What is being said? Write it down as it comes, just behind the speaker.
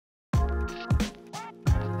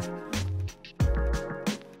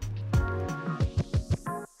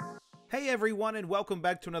Hey everyone, and welcome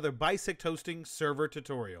back to another Bisect Hosting server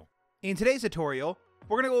tutorial. In today's tutorial,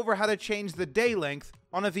 we're going to go over how to change the day length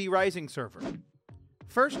on a vRising server.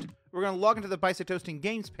 First, we're going to log into the Bisect Hosting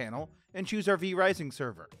Games panel and choose our vRising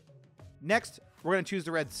server. Next, we're going to choose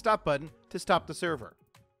the red stop button to stop the server.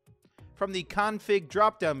 From the config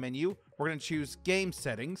drop-down menu, we're going to choose Game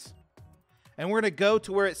Settings, and we're going to go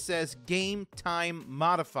to where it says Game Time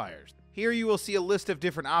Modifiers. Here you will see a list of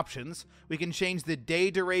different options. We can change the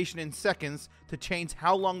day duration in seconds to change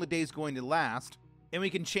how long the day is going to last. And we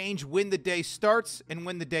can change when the day starts and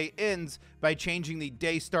when the day ends by changing the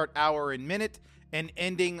day start hour and minute and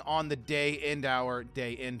ending on the day end hour,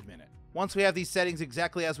 day end minute. Once we have these settings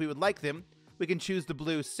exactly as we would like them, we can choose the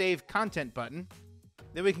blue Save Content button.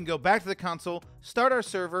 Then we can go back to the console, start our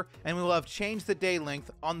server, and we will have changed the day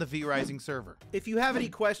length on the vRising server. If you have any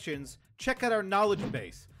questions, check out our knowledge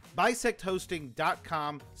base,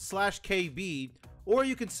 bisecthosting.com/KB, or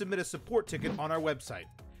you can submit a support ticket on our website.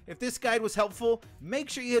 If this guide was helpful, make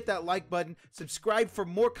sure you hit that like button, subscribe for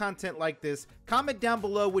more content like this, comment down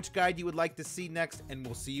below which guide you would like to see next, and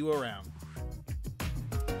we'll see you around.